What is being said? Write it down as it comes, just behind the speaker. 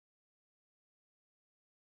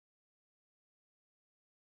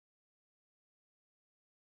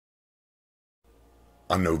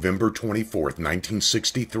On November 24,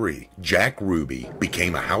 1963, Jack Ruby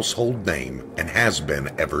became a household name and has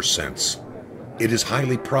been ever since. It is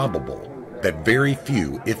highly probable that very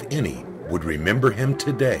few, if any, would remember him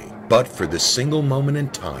today, but for this single moment in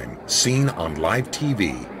time seen on live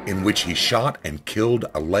TV in which he shot and killed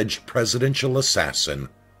alleged presidential assassin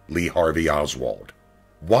Lee Harvey Oswald.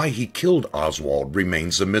 Why he killed Oswald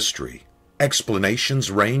remains a mystery. Explanations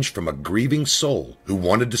range from a grieving soul who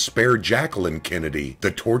wanted to spare Jacqueline Kennedy the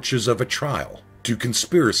tortures of a trial, to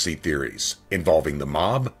conspiracy theories involving the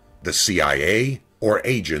mob, the CIA, or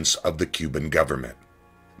agents of the Cuban government.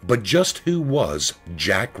 But just who was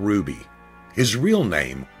Jack Ruby? His real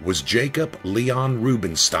name was Jacob Leon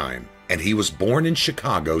Rubenstein, and he was born in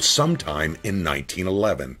Chicago sometime in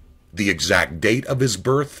 1911. The exact date of his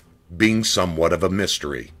birth being somewhat of a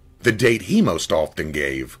mystery. The date he most often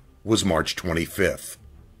gave was March 25th.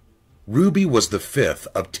 Ruby was the fifth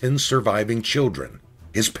of 10 surviving children.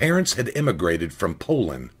 His parents had immigrated from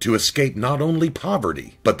Poland to escape not only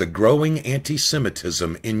poverty, but the growing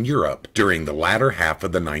anti-Semitism in Europe during the latter half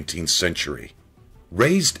of the 19th century.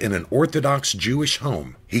 Raised in an Orthodox Jewish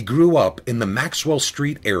home, he grew up in the Maxwell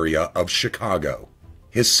Street area of Chicago.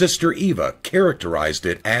 His sister Eva characterized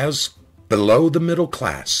it as below the middle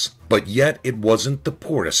class, but yet it wasn't the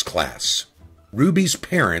poorest class. Ruby's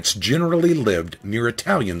parents generally lived near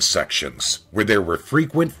Italian sections, where there were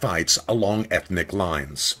frequent fights along ethnic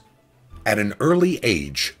lines. At an early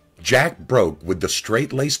age, Jack broke with the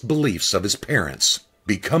straight-laced beliefs of his parents,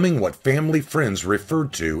 becoming what family friends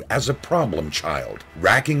referred to as a problem child,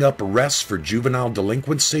 racking up arrests for juvenile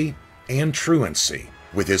delinquency and truancy,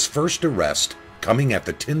 with his first arrest coming at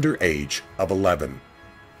the tender age of 11.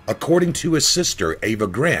 According to his sister Ava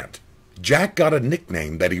Grant, Jack got a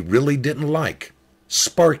nickname that he really didn't like,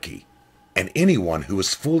 Sparky, and anyone who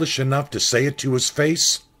was foolish enough to say it to his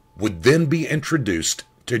face would then be introduced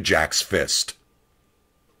to Jack's fist.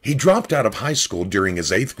 He dropped out of high school during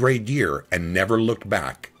his 8th grade year and never looked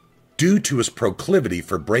back. Due to his proclivity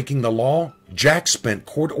for breaking the law, Jack spent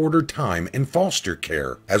court-ordered time in foster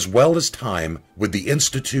care as well as time with the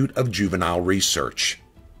Institute of Juvenile Research.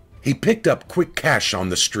 He picked up quick cash on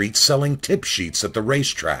the street selling tip sheets at the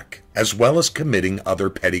racetrack, as well as committing other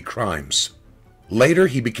petty crimes. Later,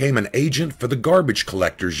 he became an agent for the Garbage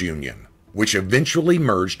Collectors Union, which eventually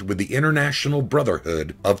merged with the International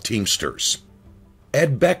Brotherhood of Teamsters.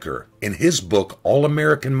 Ed Becker, in his book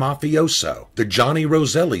All-American Mafioso, The Johnny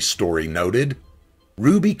Roselli Story, noted,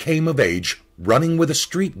 Ruby came of age running with a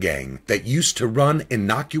street gang that used to run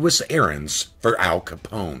innocuous errands for Al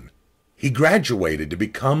Capone. He graduated to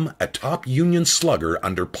become a top Union slugger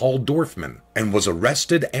under Paul Dorfman and was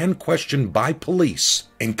arrested and questioned by police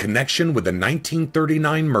in connection with the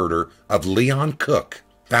 1939 murder of Leon Cook,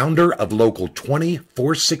 founder of Local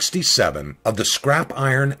 2467 of the Scrap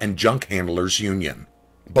Iron and Junk Handlers Union.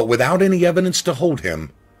 But without any evidence to hold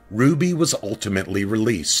him, Ruby was ultimately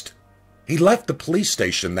released. He left the police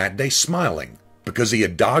station that day smiling, because he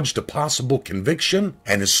had dodged a possible conviction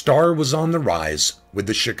and his star was on the rise with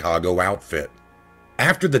the Chicago outfit.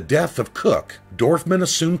 After the death of Cook, Dorfman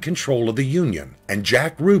assumed control of the union, and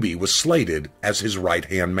Jack Ruby was slated as his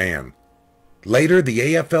right-hand man. Later, the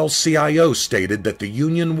AFL-CIO stated that the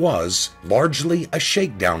union was largely a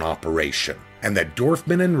shakedown operation, and that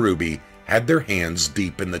Dorfman and Ruby had their hands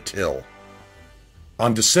deep in the till.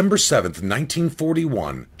 On December 7,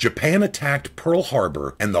 1941, Japan attacked Pearl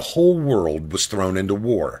Harbor and the whole world was thrown into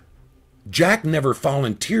war. Jack never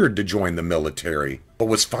volunteered to join the military, but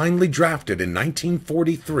was finally drafted in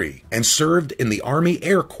 1943 and served in the Army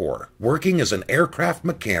Air Corps, working as an aircraft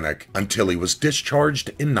mechanic until he was discharged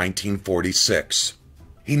in 1946.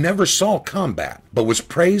 He never saw combat, but was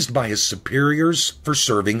praised by his superiors for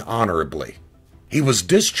serving honorably. He was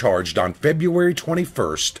discharged on February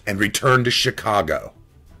 21st and returned to Chicago.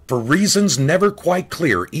 For reasons never quite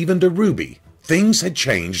clear even to Ruby, things had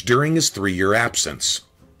changed during his 3-year absence.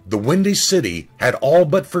 The Windy City had all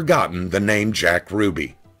but forgotten the name Jack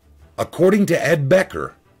Ruby. According to Ed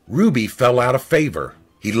Becker, Ruby fell out of favor.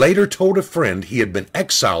 He later told a friend he had been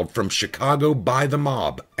exiled from Chicago by the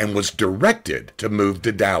mob and was directed to move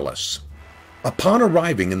to Dallas. Upon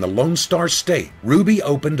arriving in the Lone Star State, Ruby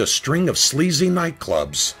opened a string of sleazy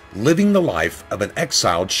nightclubs, living the life of an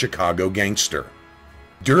exiled Chicago gangster.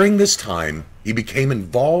 During this time, he became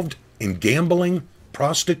involved in gambling,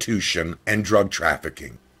 prostitution, and drug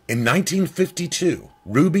trafficking. In 1952,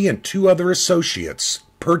 Ruby and 2 other associates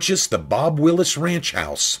purchased the Bob Willis Ranch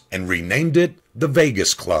House and renamed it the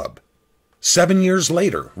Vegas Club. 7 years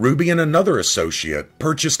later, Ruby and another associate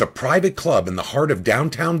purchased a private club in the heart of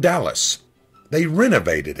downtown Dallas. They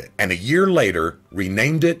renovated it, and a year later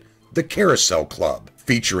renamed it the Carousel Club,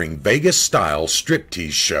 featuring Vegas-style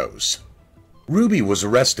striptease shows. Ruby was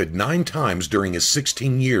arrested 9 times during his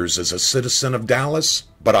 16 years as a citizen of Dallas,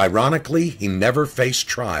 but ironically, he never faced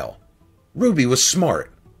trial. Ruby was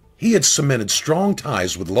smart. He had cemented strong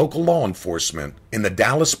ties with local law enforcement in the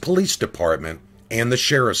Dallas Police Department and the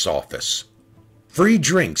Sheriff's Office. Free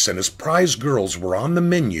drinks and his prize girls were on the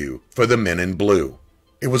menu for the men in blue.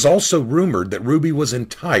 It was also rumored that Ruby was in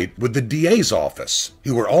tight with the DA's office,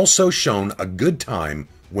 who were also shown a good time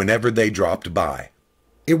whenever they dropped by.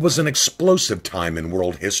 It was an explosive time in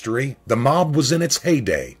world history. The mob was in its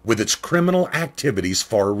heyday, with its criminal activities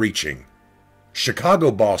far-reaching.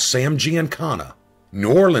 Chicago boss Sam Giancana,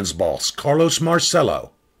 New Orleans boss Carlos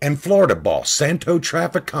Marcello, and Florida boss Santo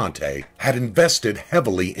Trafficante had invested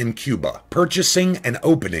heavily in Cuba, purchasing and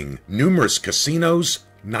opening numerous casinos,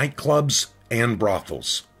 nightclubs, and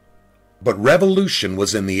brothels. But revolution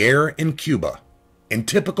was in the air in Cuba. In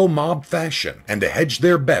typical mob fashion, and to hedge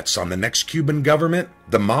their bets on the next Cuban government,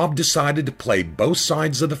 the mob decided to play both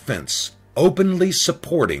sides of the fence, openly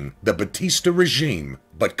supporting the Batista regime,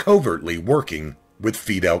 but covertly working with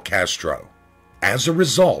Fidel Castro. As a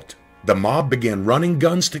result, the mob began running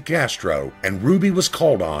guns to Castro, and Ruby was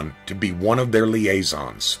called on to be one of their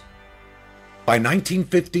liaisons. By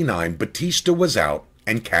 1959, Batista was out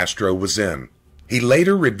and Castro was in. He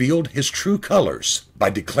later revealed his true colors by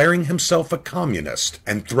declaring himself a communist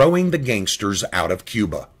and throwing the gangsters out of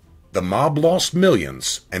Cuba. The mob lost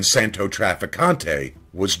millions, and Santo Trafficante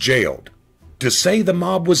was jailed. To say the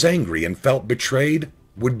mob was angry and felt betrayed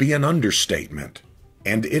would be an understatement.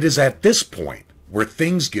 And it is at this point where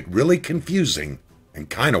things get really confusing and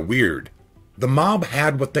kind of weird. The mob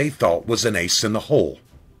had what they thought was an ace in the hole.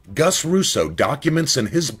 Gus Russo documents in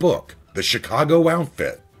his book, The Chicago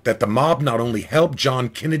Outfit, that the mob not only helped John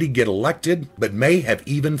Kennedy get elected, but may have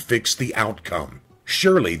even fixed the outcome.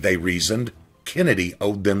 Surely, they reasoned, Kennedy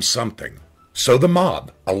owed them something. So the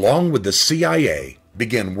mob, along with the CIA,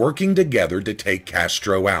 began working together to take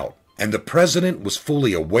Castro out, and the president was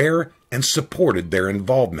fully aware and supported their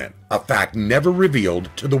involvement, a fact never revealed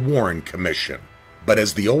to the Warren Commission. But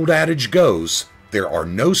as the old adage goes, there are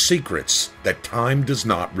no secrets that time does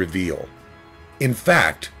not reveal. In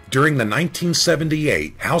fact, during the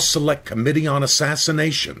 1978 House Select Committee on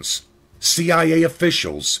Assassinations, CIA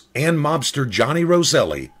officials and mobster Johnny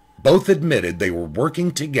Roselli both admitted they were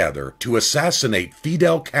working together to assassinate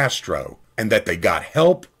Fidel Castro and that they got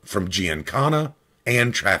help from Giancana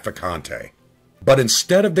and Trafficante. But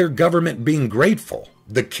instead of their government being grateful,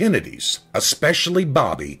 the Kennedys, especially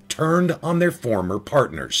Bobby, turned on their former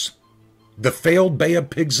partners. The failed Bay of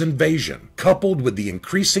Pigs invasion, coupled with the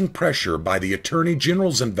increasing pressure by the Attorney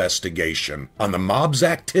General's investigation on the mob's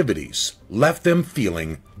activities, left them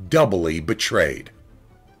feeling doubly betrayed.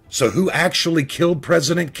 So who actually killed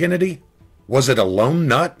President Kennedy? Was it a lone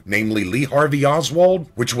nut, namely Lee Harvey Oswald,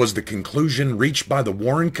 which was the conclusion reached by the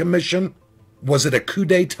Warren Commission? Was it a coup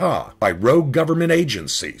d'etat by rogue government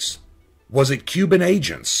agencies? Was it Cuban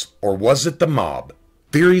agents, or was it the mob?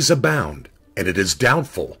 Theories abound, and it is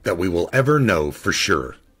doubtful that we will ever know for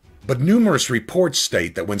sure. But numerous reports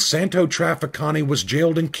state that when Santo Trafficante was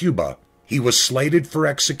jailed in Cuba, he was slated for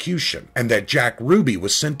execution, and that Jack Ruby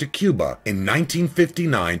was sent to Cuba in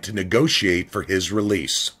 1959 to negotiate for his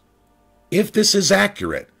release. If this is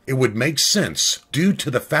accurate, it would make sense due to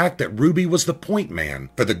the fact that Ruby was the point man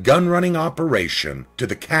for the gun-running operation to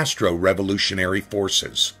the Castro revolutionary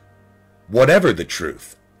forces. Whatever the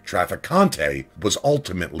truth, Trafficante was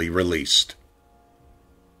ultimately released.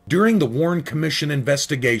 During the Warren Commission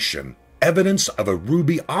investigation, evidence of a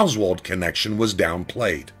Ruby Oswald connection was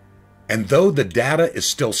downplayed. And though the data is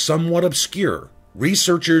still somewhat obscure,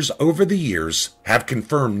 researchers over the years have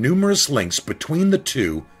confirmed numerous links between the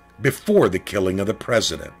two before the killing of the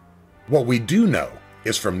president. What we do know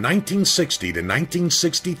is from 1960 to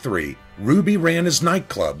 1963, Ruby ran his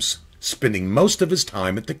nightclubs, spending most of his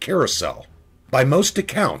time at the Carousel. By most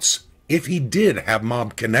accounts, if he did have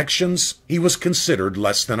mob connections, he was considered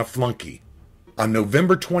less than a flunky. On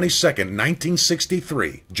November 22,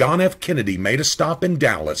 1963, John F. Kennedy made a stop in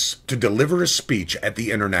Dallas to deliver a speech at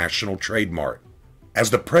the International Trade Mart. As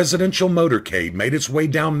the presidential motorcade made its way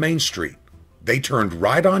down Main Street, they turned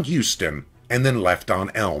right on Houston and then left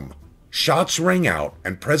on Elm. Shots rang out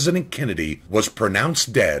and President Kennedy was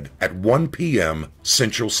pronounced dead at 1 p.m.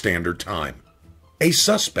 Central Standard Time. A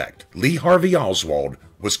suspect, Lee Harvey Oswald,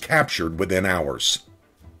 was captured within hours.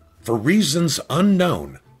 For reasons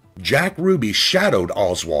unknown, Jack Ruby shadowed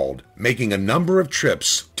Oswald, making a number of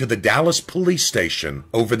trips to the Dallas police station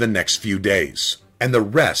over the next few days, and the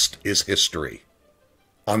rest is history.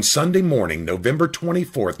 On Sunday morning, November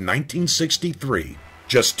 24, 1963,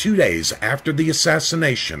 Just 2 days after the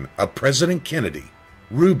assassination of President Kennedy,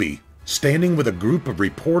 Ruby, standing with a group of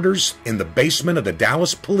reporters in the basement of the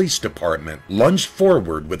Dallas Police Department, lunged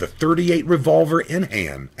forward with a .38 revolver in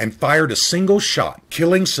hand and fired a single shot,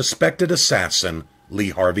 killing suspected assassin Lee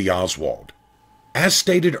Harvey Oswald. As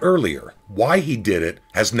stated earlier, why he did it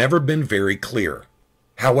has never been very clear.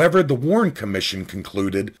 However, the Warren Commission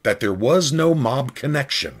concluded that there was no mob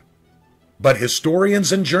connection. But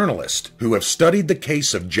historians and journalists who have studied the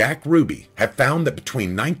case of Jack Ruby have found that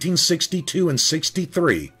between 1962 and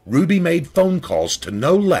 63, Ruby made phone calls to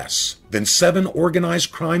no less than 7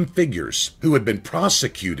 organized crime figures who had been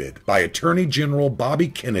prosecuted by Attorney General Bobby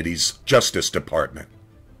Kennedy's Justice Department.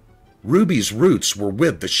 Ruby's roots were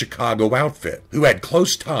with the Chicago outfit, who had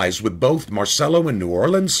close ties with both Marcello in New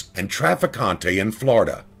Orleans and Trafficante in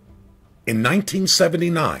Florida. In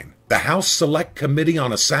 1979, the House Select Committee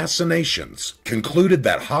on Assassinations concluded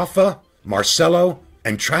that Hoffa, Marcello,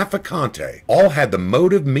 and Trafficante all had the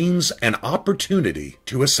motive, means, and opportunity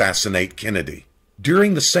to assassinate Kennedy.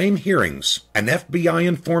 During the same hearings, an FBI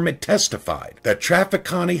informant testified that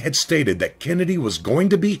Trafficante had stated that Kennedy was going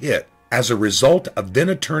to be hit as a result of then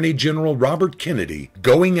Attorney General Robert Kennedy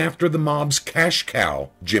going after the mob's cash cow,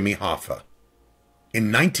 Jimmy Hoffa.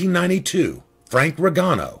 In 1992, Frank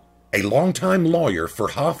Regano, a longtime lawyer for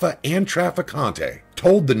Hoffa and Trafficante,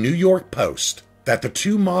 told the New York Post that the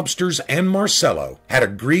 2 mobsters and Marcello had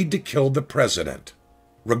agreed to kill the president.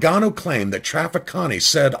 Regano claimed that Trafficante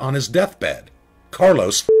said on his deathbed,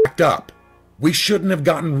 "Carlos f***ed up. We shouldn't have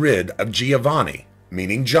gotten rid of Giovanni,"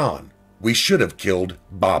 meaning John. "We should have killed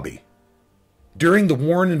Bobby." During the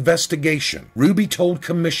Warren investigation, Ruby told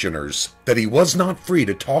commissioners that he was not free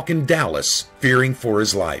to talk in Dallas, fearing for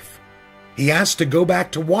his life. He asked to go back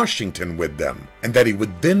to Washington with them, and that he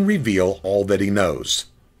would then reveal all that he knows.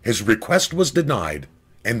 His request was denied,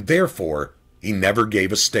 and therefore he never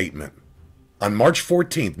gave a statement. On March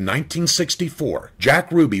 14, 1964, Jack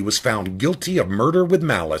Ruby was found guilty of murder with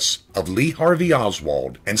malice of Lee Harvey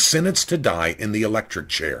Oswald and sentenced to die in the electric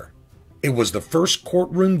chair. It was the first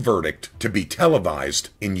courtroom verdict to be televised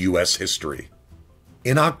in U.S. history.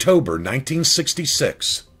 In October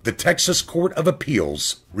 1966, the Texas Court of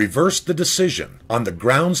Appeals reversed the decision on the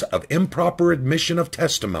grounds of improper admission of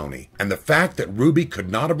testimony and the fact that Ruby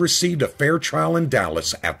could not have received a fair trial in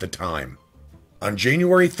Dallas at the time. On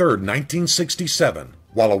January 3, 1967,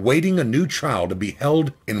 while awaiting a new trial to be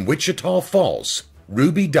held in Wichita Falls,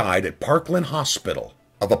 Ruby died at Parkland Hospital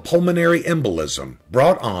of a pulmonary embolism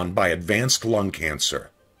brought on by advanced lung cancer.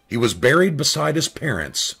 He was buried beside his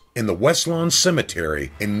parents in the West Lawn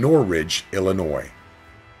Cemetery in Norridge, Illinois.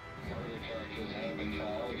 Murder charges have been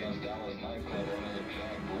filed against Dallas nightclub owner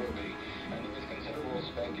Jack Ruby, and there is considerable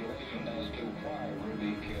speculation as to why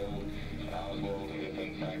Ruby killed Oswald, if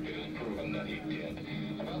in fact it is proven that he did.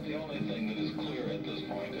 About the only thing that is clear at this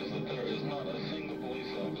point is that there is not a single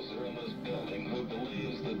police officer in this building who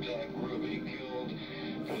believes that Jack Ruby